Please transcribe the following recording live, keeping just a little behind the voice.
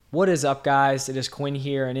What is up, guys? It is Quinn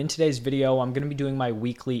here, and in today's video, I'm going to be doing my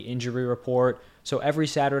weekly injury report. So every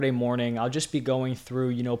Saturday morning, I'll just be going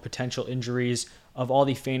through, potential injuries of all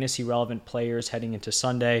the fantasy relevant players heading into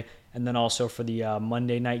Sunday, and then also for the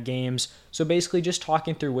Monday night games. So basically just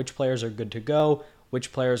talking through which players are good to go,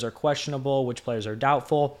 which players are questionable, which players are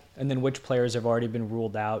doubtful, and then which players have already been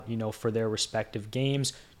ruled out, for their respective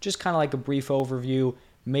games. Just kind of like a brief overview,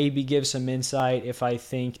 maybe give some insight if I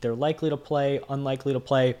think they're likely to play, unlikely to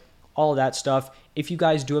play, all of that stuff. If you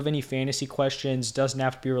guys do have any fantasy questions, doesn't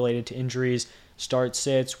have to be related to injuries, start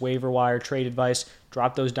sits, waiver wire, trade advice,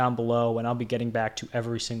 drop those down below and I'll be getting back to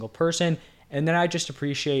every single person. And then I just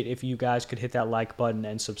appreciate if you guys could hit that like button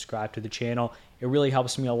and subscribe to the channel. It really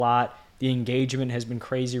helps me a lot. The engagement has been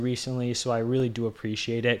crazy recently, so I really do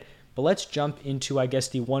appreciate it. But let's jump into,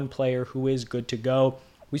 the one player who is good to go.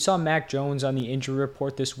 We saw Mac Jones on the injury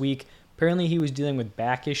report this week. Apparently he was dealing with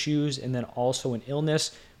back issues and then also an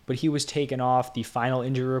illness, but he was taken off the final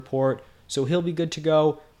injury report, so he'll be good to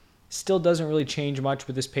go. Still doesn't really change much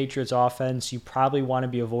with this Patriots offense. You probably want to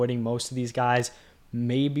be avoiding most of these guys.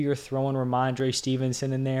 Maybe you're throwing Ramondre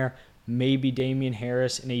Stevenson in there, maybe Damian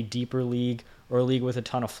Harris in a deeper league or a league with a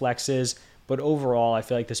ton of flexes. But overall, I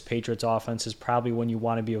feel like this Patriots offense is probably one you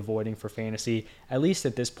want to be avoiding for fantasy, at least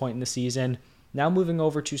at this point in the season. Now moving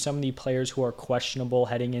over to some of the players who are questionable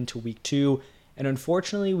heading into week 2. And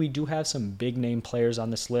unfortunately, we do have some big name players on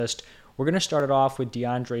this list. We're going to start it off with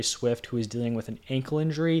DeAndre Swift, who is dealing with an ankle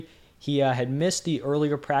injury. He had missed the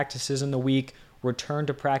earlier practices in the week, returned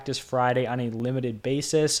to practice Friday on a limited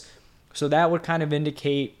basis. So that would kind of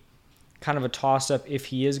indicate kind of a toss-up if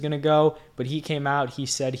he is going to go. But he came out, he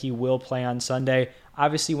said he will play on Sunday.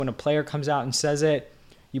 Obviously, when a player comes out and says it,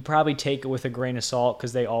 you probably take it with a grain of salt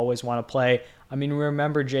because they always want to play. I mean,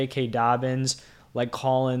 remember J.K. Dobbins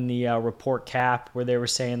calling the report cap where they were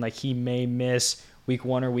saying he may miss week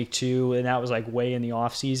 1 or week 2, and that was way in the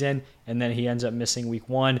offseason, and then he ends up missing week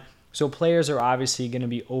 1. So players are obviously going to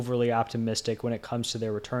be overly optimistic when it comes to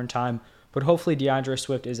their return time, but hopefully DeAndre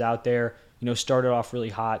Swift is out there, started off really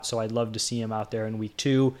hot, so I'd love to see him out there in week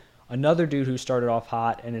 2. Another dude who started off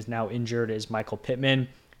hot and is now injured is Michael Pittman.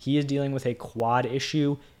 He is dealing with a quad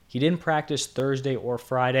issue. He didn't practice Thursday or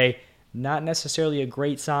Friday. Not necessarily a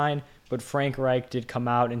great sign, but Frank Reich did come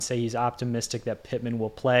out and say he's optimistic that Pittman will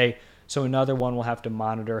play. So another one we'll have to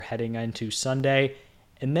monitor heading into Sunday.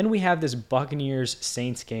 And then we have this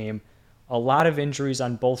Buccaneers-Saints game. A lot of injuries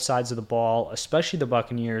on both sides of the ball, especially the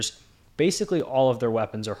Buccaneers. Basically all of their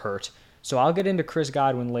weapons are hurt. So I'll get into Chris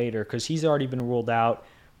Godwin later because he's already been ruled out.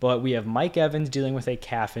 But we have Mike Evans dealing with a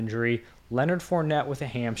calf injury, Leonard Fournette with a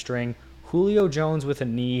hamstring, Julio Jones with a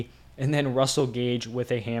knee, and then Russell Gage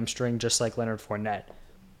with a hamstring just like Leonard Fournette.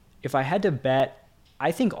 If I had to bet,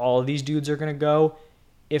 I think all of these dudes are going to go,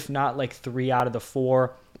 if not 3 out of the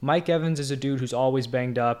 4. Mike Evans is a dude who's always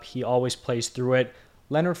banged up. He always plays through it.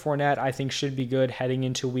 Leonard Fournette, I think, should be good heading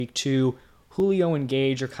into week 2. Julio and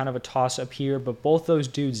Gage are kind of a toss-up here, but both those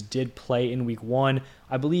dudes did play in week 1.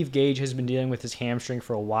 I believe Gage has been dealing with his hamstring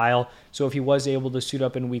for a while, so if he was able to suit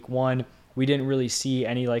up in week 1, we didn't really see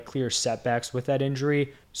any clear setbacks with that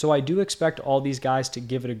injury. So I do expect all these guys to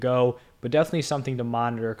give it a go, but definitely something to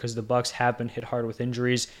monitor because the Bucs have been hit hard with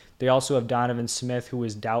injuries. They also have Donovan Smith, who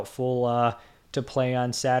is doubtful to play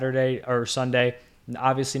on Saturday or Sunday.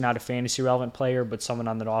 Obviously not a fantasy relevant player, but someone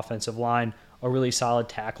on that offensive line, a really solid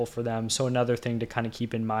tackle for them. So another thing to kind of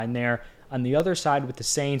keep in mind there. On the other side with the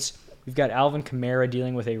Saints, we've got Alvin Kamara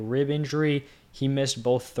dealing with a rib injury. He missed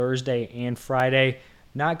both Thursday and Friday.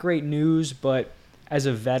 Not great news, but as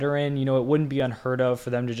a veteran, it wouldn't be unheard of for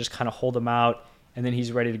them to just kind of hold him out, and then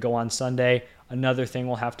he's ready to go on Sunday. Another thing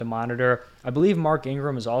we'll have to monitor. I believe Mark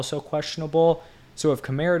Ingram is also questionable, so if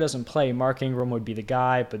Kamara doesn't play, Mark Ingram would be the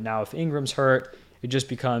guy, but now if Ingram's hurt, it just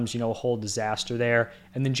becomes, a whole disaster there.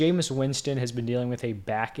 And then Jameis Winston has been dealing with a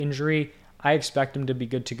back injury. I expect him to be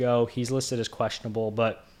good to go. He's listed as questionable,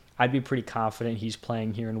 but I'd be pretty confident he's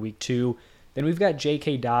playing here in week 2. Then we've got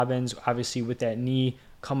J.K. Dobbins, obviously with that knee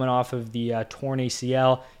coming off of the torn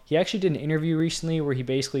ACL. He actually did an interview recently where he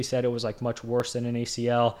basically said it was much worse than an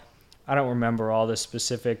ACL. I don't remember all the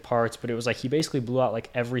specific parts, but it was he basically blew out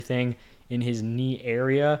everything in his knee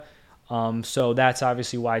area. So that's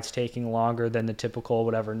obviously why it's taking longer than the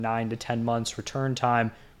typical 9 to 10 months return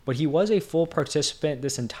time. But he was a full participant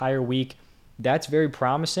this entire week. That's very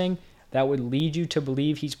promising. That would lead you to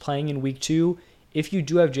believe he's playing in week 2. If you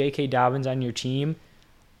do have J.K. Dobbins on your team,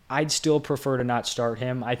 I'd still prefer to not start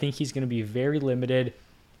him. I think he's going to be very limited.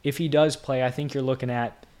 If he does play, I think you're looking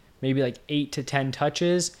at maybe 8 to 10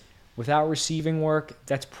 touches. Without receiving work,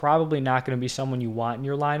 that's probably not going to be someone you want in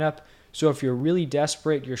your lineup. So if you're really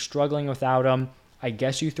desperate, you're struggling without him, I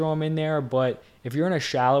guess you throw him in there. But if you're in a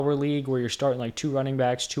shallower league where you're starting like 2 running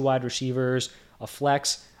backs, 2 wide receivers, a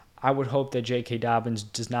flex, I would hope that J.K. Dobbins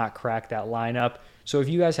does not crack that lineup. So if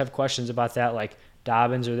you guys have questions about that, like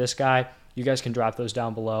Dobbins or this guy, you guys can drop those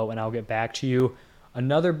down below and I'll get back to you.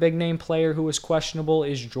 Another big name player who was questionable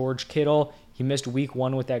is George Kittle. He missed week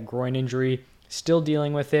 1 with that groin injury, still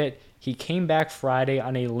dealing with it. He came back Friday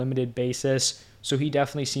on a limited basis, so he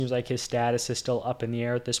definitely seems like his status is still up in the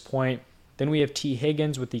air at this point. Then we have T.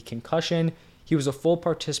 Higgins with the concussion. He was a full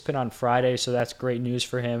participant on Friday, so that's great news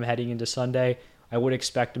for him heading into Sunday. I would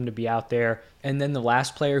expect him to be out there. And then the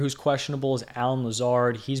last player who's questionable is Allen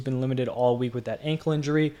Lazard. He's been limited all week with that ankle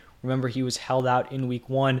injury. Remember, he was held out in week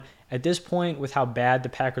 1. At this point, with how bad the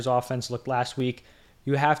Packers offense looked last week,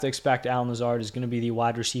 you have to expect Allen Lazard is going to be the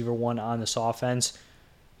wide receiver 1 on this offense.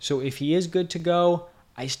 So if he is good to go,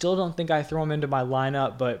 I still don't think I throw him into my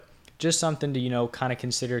lineup, but just something to, kind of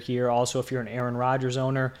consider here. Also, if you're an Aaron Rodgers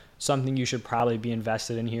owner, something you should probably be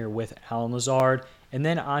invested in here with Allen Lazard. And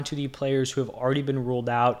then on to the players who have already been ruled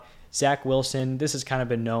out. Zach Wilson, this has kind of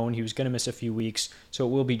been known. He was going to miss a few weeks, so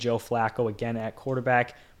it will be Joe Flacco again at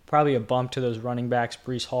quarterback. Probably a bump to those running backs,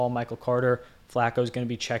 Breece Hall, Michael Carter. Flacco's going to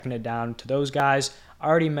be checking it down to those guys. I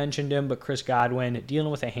already mentioned him, but Chris Godwin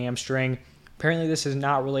dealing with a hamstring. Apparently this is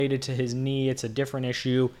not related to his knee. It's a different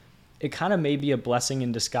issue. It kind of may be a blessing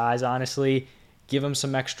in disguise, honestly. Give him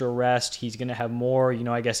some extra rest. He's going to have more,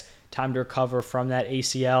 I guess, time to recover from that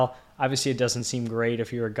ACL. Obviously, it doesn't seem great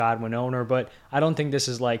if you're a Godwin owner, but I don't think this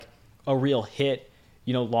is like a real hit,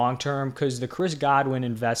 long term, because the Chris Godwin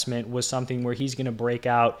investment was something where he's going to break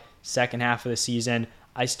out second half of the season.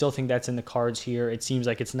 I still think that's in the cards here. It seems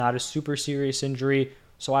like it's not a super serious injury,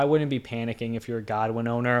 so I wouldn't be panicking if you're a Godwin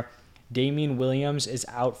owner. Damian Williams is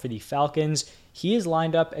out for the Falcons. He is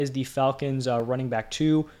lined up as the Falcons running back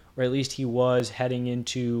 2, or at least he was heading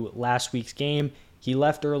into last week's game. He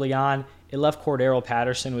left early on. It left Cordero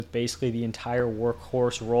Patterson with basically the entire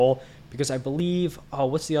workhorse role because I believe,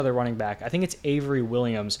 what's the other running back? I think it's Avery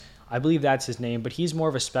Williams. I believe that's his name, but he's more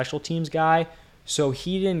of a special teams guy. So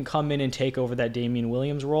he didn't come in and take over that Damian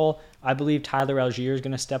Williams role. I believe Tyler Algier is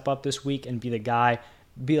going to step up this week and be the guy,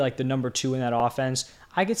 be like the number 2 in that offense.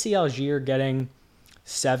 I could see Algier getting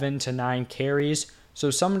 7 to 9 carries.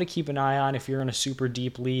 So someone to keep an eye on if you're in a super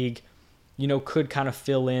deep league, could kind of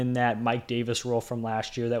fill in that Mike Davis role from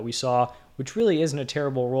last year that we saw, which really isn't a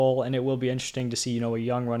terrible role. And it will be interesting to see, a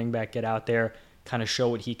young running back get out there, kind of show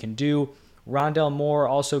what he can do. Rondale Moore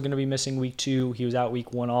also going to be missing week 2. He was out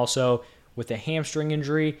week 1 also with a hamstring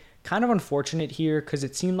injury. Kind of unfortunate here because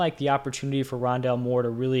it seemed like the opportunity for Rondale Moore to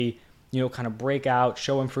really, kind of break out,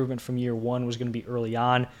 show improvement from year 1 was going to be early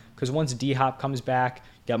on. Because once D-Hop comes back,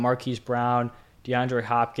 you got Marquise Brown, DeAndre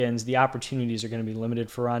Hopkins, the opportunities are going to be limited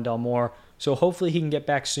for Rondale Moore. So hopefully he can get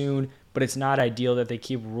back soon, but it's not ideal that they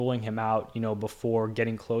keep ruling him out, before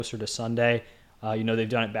getting closer to Sunday. They've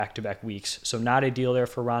done it back-to-back weeks. So not ideal there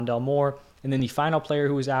for Rondale Moore. And then the final player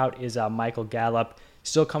who is out is Michael Gallup,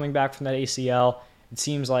 still coming back from that ACL. It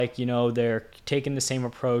seems like, they're taking the same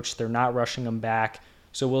approach. They're not rushing him back.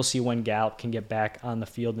 So we'll see when Gallup can get back on the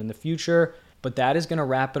field in the future. But that is going to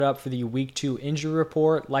wrap it up for the Week 2 injury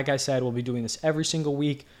report. Like I said, we'll be doing this every single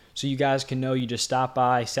week so you guys can know. You just stop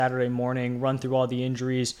by Saturday morning, run through all the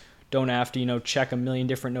injuries. Don't have to, check a million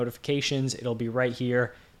different notifications. It'll be right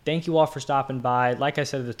here. Thank you all for stopping by. Like I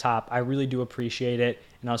said at the top, I really do appreciate it,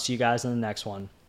 and I'll see you guys in the next one.